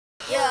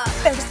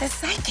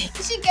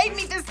She gave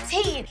me this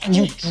tea. And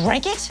you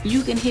drank it?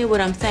 You can hear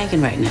what I'm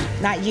thinking right now.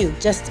 Not you,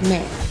 just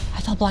men.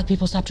 I thought black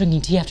people stopped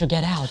drinking tea after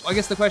Get Out. I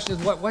guess the question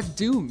is, what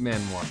do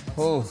men want?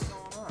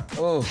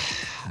 Oh,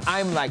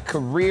 I'm like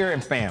career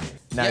and family.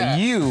 Now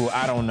you,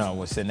 I don't know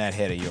what's in that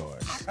head of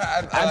yours.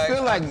 I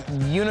feel like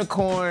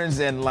unicorns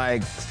and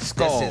like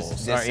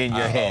skulls are in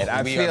your head.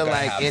 I feel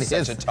like it is.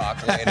 Such a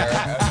talk later.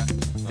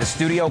 The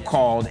studio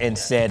called and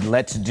said,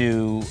 let's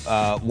do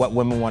What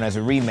Women Want as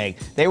a remake.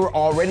 They were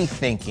already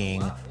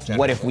thinking,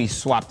 what if we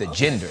swap the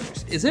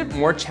genders? Is it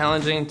more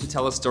challenging to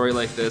tell a story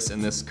like this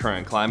in this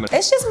current climate?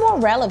 It's just more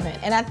relevant.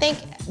 And I think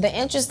the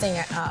interesting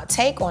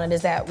take on it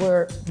is that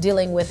we're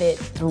dealing with it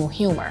through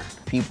humor.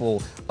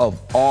 People of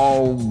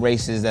all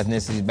races,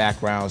 ethnicities,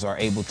 backgrounds are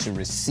able to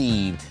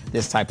receive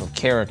this type of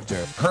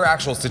character. Her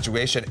actual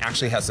situation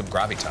actually has some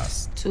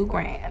gravitas. $2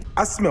 grand.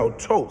 I smell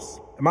toast.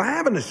 Am I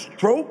having a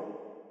stroke?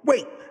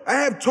 Wait, I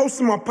have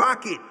toast in my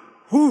pocket.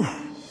 Whew.